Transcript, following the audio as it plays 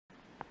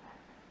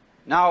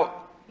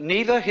Now,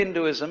 neither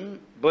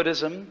Hinduism,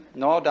 Buddhism,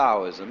 nor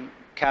Taoism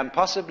can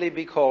possibly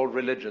be called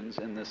religions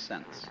in this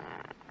sense,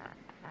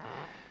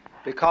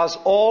 because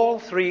all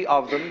three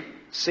of them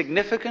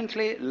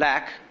significantly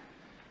lack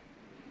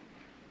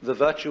the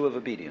virtue of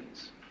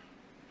obedience.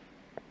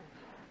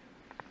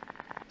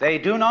 They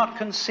do not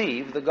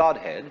conceive the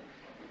Godhead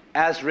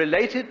as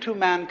related to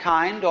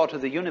mankind or to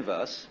the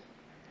universe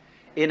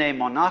in a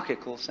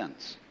monarchical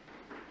sense.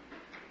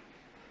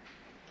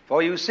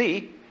 For you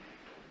see,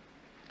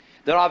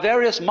 there are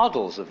various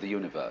models of the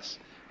universe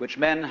which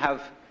men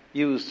have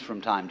used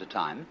from time to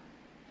time,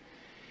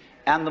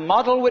 and the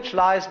model which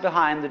lies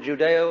behind the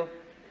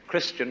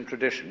Judeo-Christian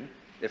tradition,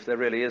 if there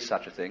really is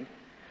such a thing,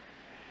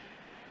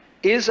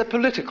 is a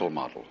political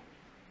model.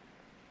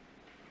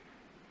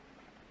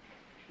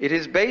 It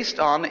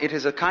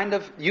is a kind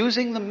of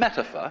using the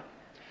metaphor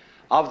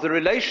of the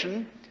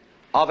relation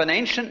of an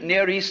ancient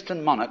Near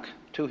Eastern monarch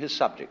to his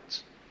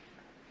subjects.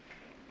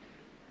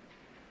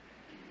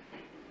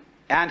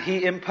 And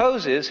he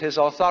imposes his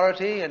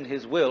authority and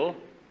his will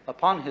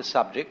upon his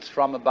subjects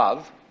from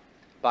above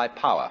by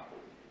power,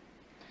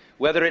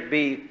 whether it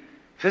be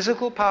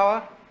physical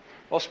power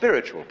or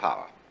spiritual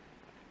power.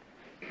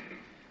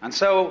 And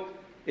so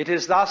it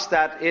is thus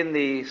that in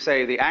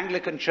the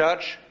Anglican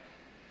Church,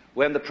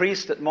 when the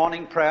priest at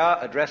morning prayer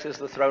addresses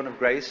the throne of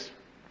grace,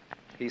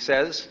 he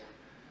says,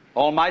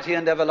 "Almighty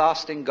and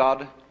everlasting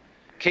God,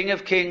 King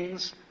of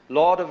kings,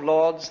 Lord of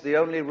lords, the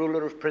only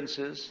ruler of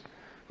princes,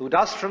 who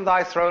dost from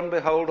thy throne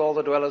behold all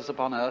the dwellers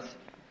upon earth,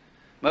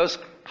 most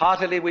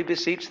heartily we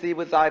beseech thee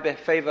with thy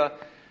favour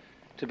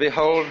to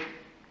behold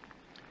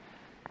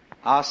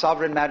our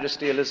sovereign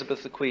majesty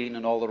Elizabeth the Queen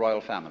and all the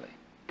royal family."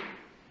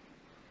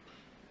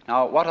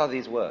 Now, what are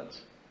these words?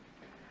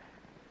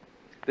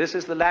 This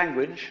is the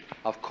language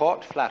of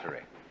court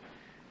flattery.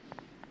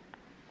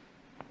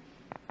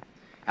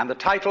 And the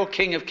title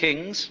King of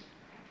Kings,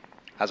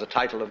 as a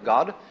title of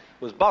God,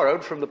 was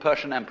borrowed from the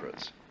Persian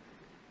emperors.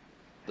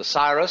 The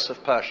Cyrus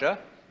of Persia,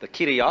 the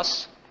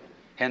Kyrios,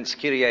 hence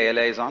Kyrie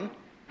eleison,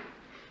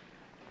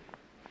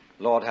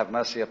 Lord have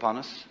mercy upon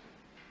us,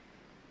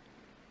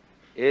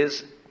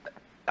 is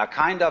a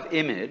kind of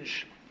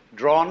image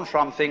drawn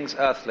from things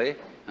earthly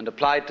and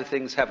applied to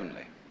things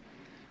heavenly.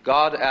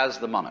 God as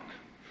the monarch.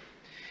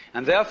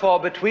 And therefore,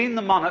 between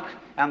the monarch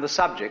and the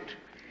subject,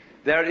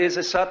 there is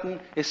a certain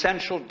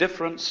essential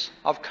difference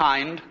of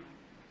kind,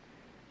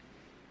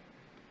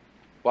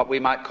 what we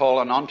might call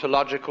an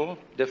ontological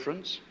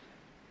difference,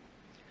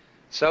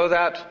 so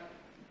that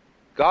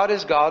God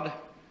is God,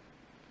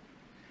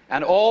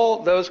 and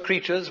all those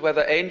creatures,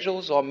 whether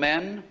angels or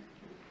men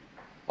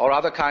or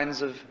other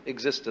kinds of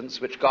existence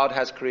which God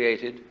has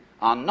created,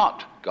 are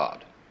not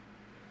God.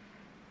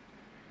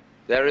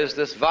 There is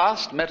this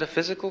vast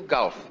metaphysical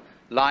gulf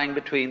lying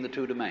between the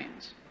two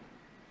domains.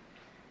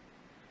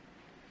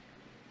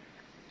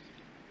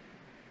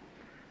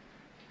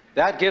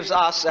 That gives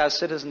us, as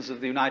citizens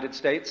of the United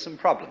States, some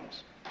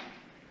problems.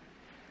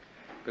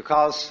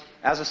 Because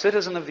as a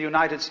citizen of the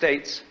United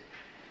States,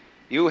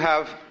 you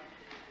have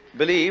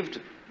believed,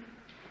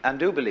 and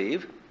do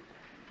believe,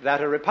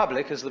 that a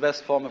republic is the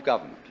best form of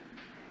government.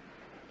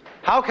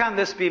 How can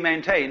this be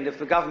maintained if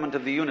the government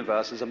of the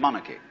universe is a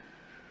monarchy?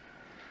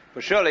 For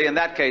surely in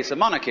that case a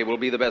monarchy will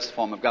be the best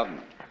form of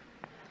government.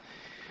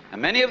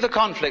 And many of the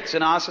conflicts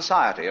in our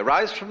society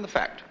arise from the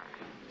fact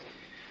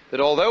that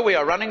although we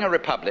are running a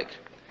republic,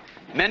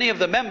 many of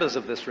the members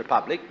of this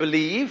republic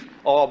believe,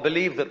 or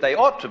believe that they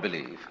ought to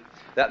believe,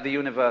 that the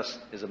universe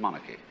is a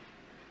monarchy.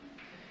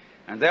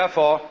 And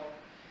therefore,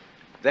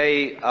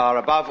 they are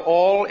above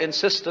all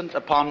insistent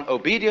upon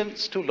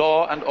obedience to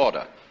law and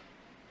order.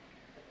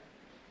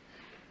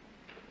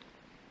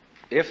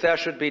 If there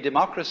should be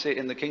democracy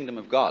in the kingdom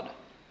of God,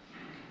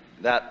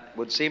 that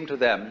would seem to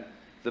them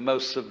the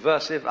most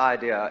subversive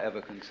idea ever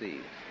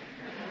conceived.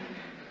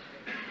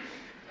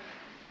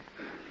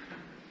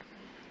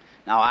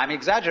 Now, I'm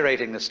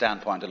exaggerating this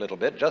standpoint a little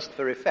bit, just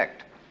for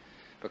effect,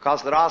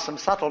 because there are some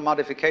subtle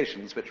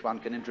modifications which one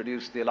can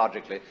introduce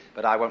theologically,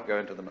 but I won't go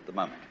into them at the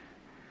moment.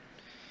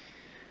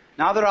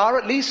 Now, there are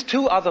at least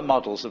two other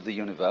models of the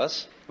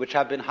universe which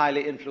have been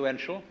highly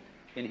influential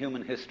in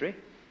human history.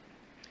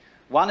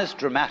 One is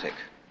dramatic,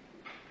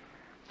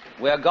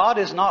 where God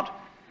is not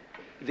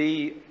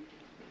the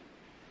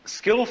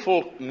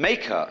skillful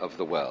maker of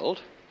the world,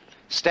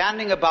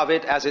 standing above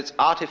it as its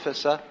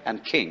artificer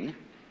and king,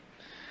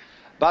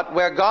 but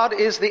where God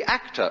is the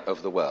actor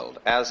of the world,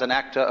 as an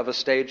actor of a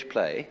stage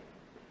play,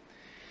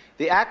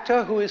 the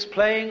actor who is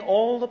playing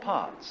all the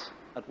parts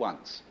at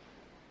once.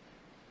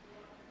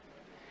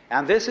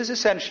 And this is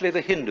essentially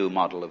the Hindu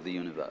model of the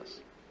universe.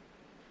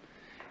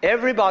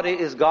 Everybody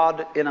is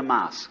God in a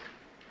mask.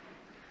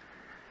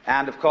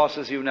 And of course,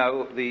 as you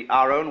know,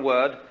 our own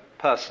word,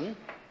 person,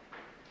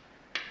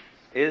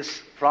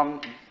 is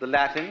from the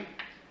Latin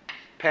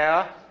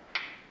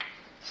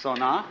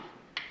persona,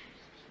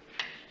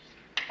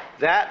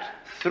 that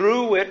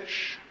through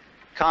which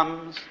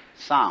comes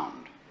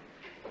sound.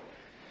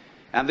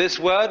 And this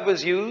word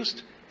was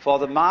used for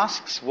the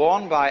masks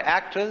worn by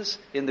actors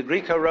in the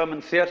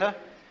Greco-Roman theatre,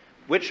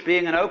 which,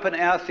 being an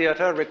open-air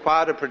theatre,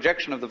 required a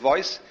projection of the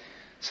voice,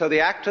 so the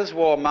actors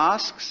wore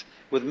masks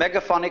with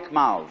megaphonic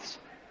mouths.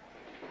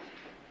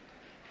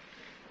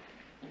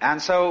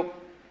 And so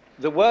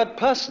the word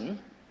person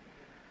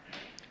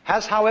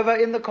has, however,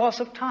 in the course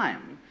of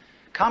time,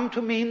 come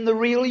to mean the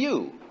real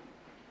you.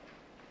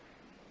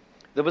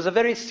 There was a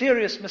very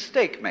serious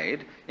mistake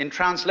made in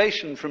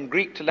translation from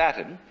Greek to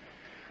Latin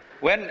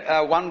when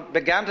one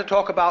began to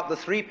talk about the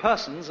three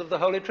persons of the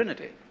Holy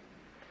Trinity.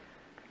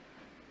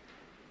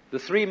 The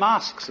three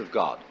masks of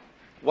God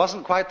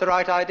wasn't quite the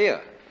right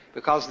idea,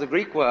 because the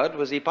Greek word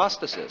was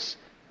hypostasis,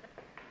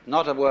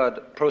 not a word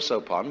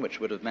prosopon, which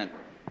would have meant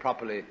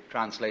properly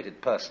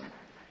translated person.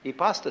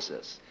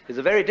 Hypostasis is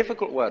a very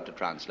difficult word to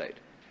translate.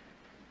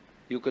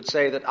 You could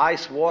say that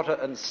ice, water,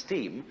 and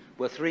steam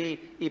were three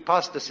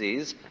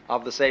hypostases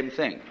of the same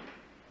thing.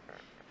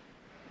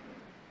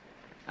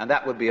 And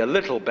that would be a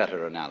little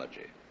better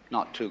analogy,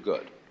 not too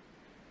good.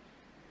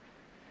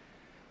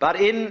 But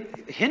in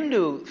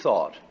Hindu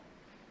thought,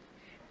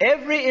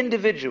 every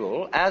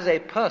individual as a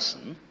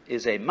person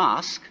is a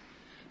mask,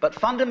 but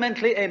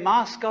fundamentally a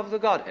mask of the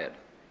Godhead.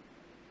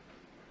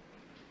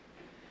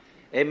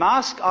 A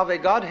mask of a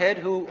Godhead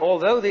who,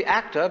 although the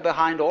actor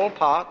behind all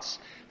parts,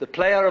 the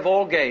player of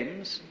all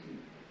games,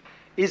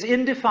 is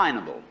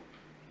indefinable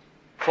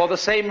for the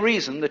same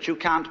reason that you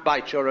can't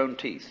bite your own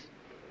teeth.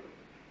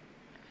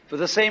 For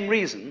the same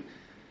reason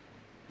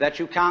that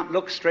you can't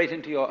look straight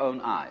into your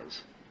own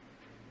eyes.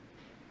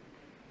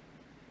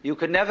 You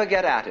can never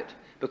get at it,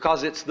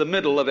 because it's the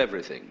middle of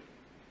everything.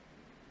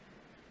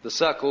 The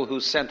circle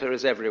whose center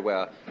is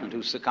everywhere and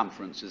whose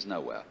circumference is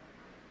nowhere.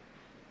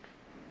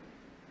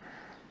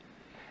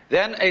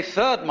 Then a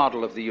third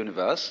model of the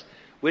universe,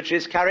 which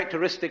is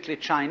characteristically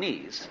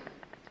Chinese,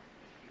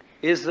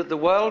 is that the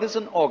world is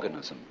an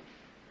organism.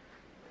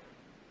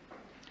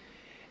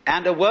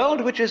 And a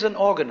world which is an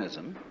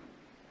organism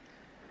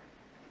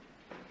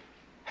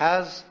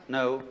has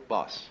no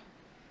boss,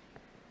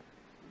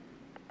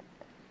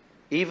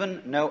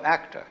 even no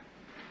actor.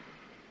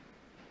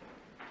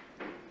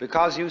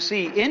 Because you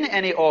see, in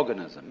any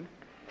organism,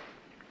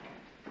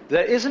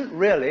 there isn't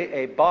really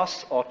a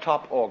boss or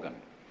top organ.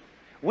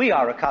 We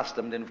are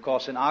accustomed, of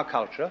course, in our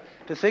culture,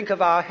 to think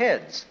of our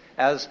heads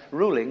as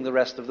ruling the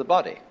rest of the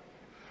body.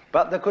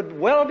 But there could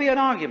well be an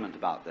argument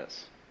about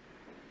this.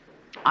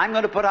 I'm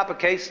going to put up a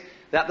case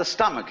that the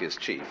stomach is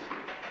chief.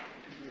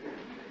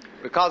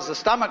 Because the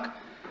stomach,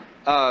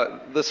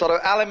 the sort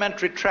of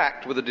alimentary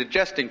tract with a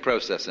digesting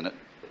process in it,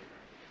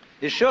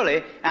 is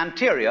surely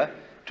anterior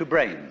to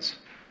brains.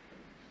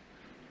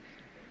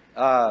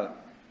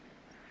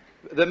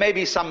 There may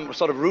be some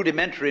sort of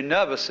rudimentary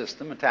nervous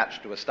system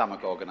attached to a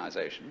stomach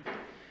organization,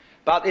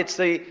 but it's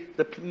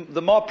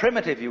the more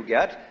primitive you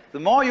get, the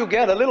more you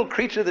get a little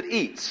creature that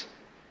eats.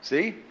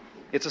 See?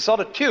 It's a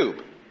sort of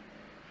tube.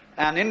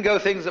 And in go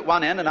things at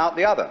one end and out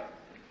the other.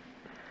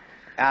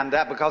 And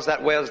that, because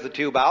that wears the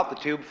tube out, the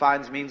tube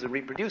finds means of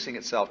reproducing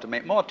itself to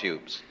make more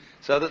tubes,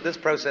 so that this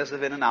process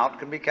of in and out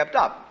can be kept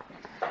up.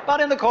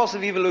 But in the course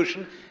of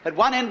evolution, at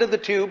one end of the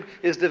tube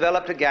is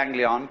developed a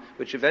ganglion,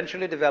 which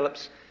eventually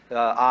develops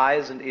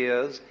eyes and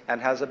ears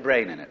and has a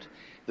brain in it,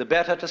 the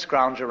better to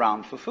scrounge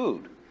around for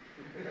food.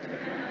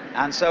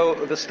 And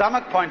so the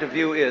stomach point of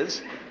view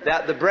is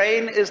that the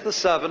brain is the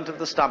servant of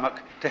the stomach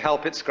to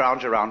help it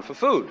scrounge around for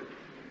food.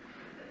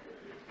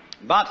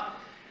 But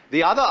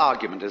the other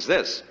argument is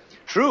this.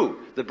 True,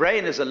 the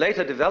brain is a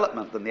later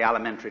development than the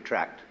alimentary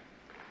tract.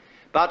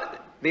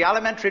 But the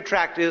alimentary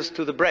tract is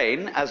to the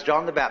brain as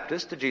John the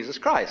Baptist to Jesus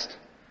Christ,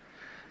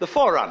 the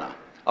forerunner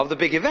of the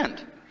big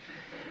event.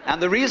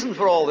 And the reason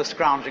for all this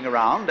scrounging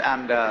around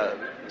and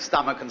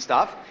stomach and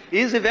stuff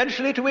is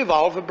eventually to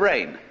evolve a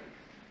brain.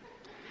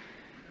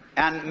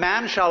 And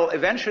man shall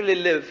eventually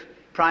live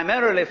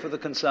primarily for the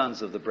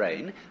concerns of the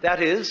brain,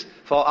 that is,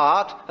 for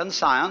art and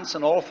science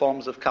and all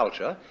forms of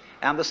culture,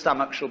 and the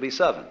stomach shall be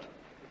servant.